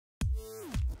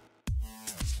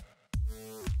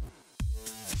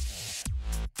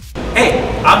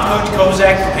I'm Coach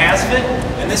Kozak from HASfit,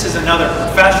 and this is another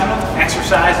professional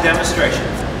exercise demonstration.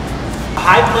 A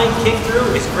high plank kick through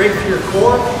is great for your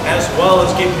core as well as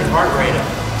getting your heart rate up.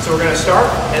 So we're going to start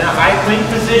in a high plank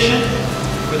position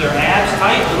with our abs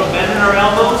tight, a little bend in our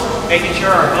elbows, making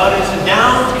sure our butt isn't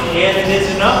down and it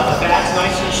isn't up, the back's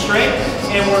nice and straight.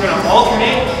 And we're going to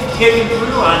alternate kicking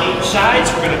through on each side.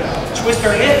 So we're going to twist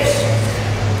our hips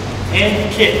and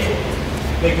kick,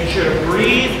 making sure to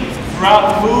breathe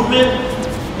throughout the movement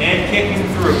and kicking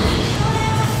through.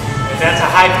 And that's a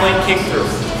high plank kick through.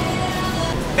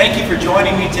 Thank you for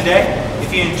joining me today.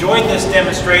 If you enjoyed this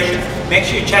demonstration, make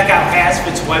sure you check out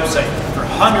HASfit's website for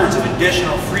hundreds of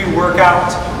additional free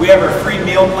workouts. We have our free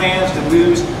meal plans to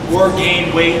lose or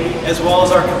gain weight, as well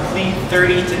as our complete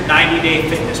 30 to 90-day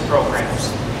fitness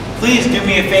programs. Please do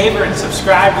me a favor and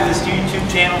subscribe to this YouTube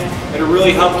channel. It'll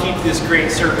really help keep this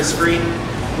great service free.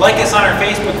 Like us on our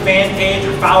Facebook fan page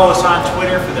or follow us on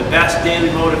Twitter for the best daily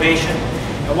motivation.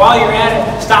 And while you're at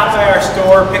it, stop by our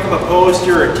store, pick up a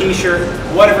poster or a t-shirt,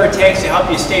 whatever it takes to help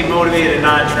you stay motivated and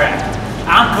on track.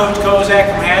 I'm Coach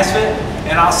Kozak from HASfit,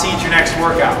 and I'll see you at your next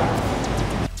workout.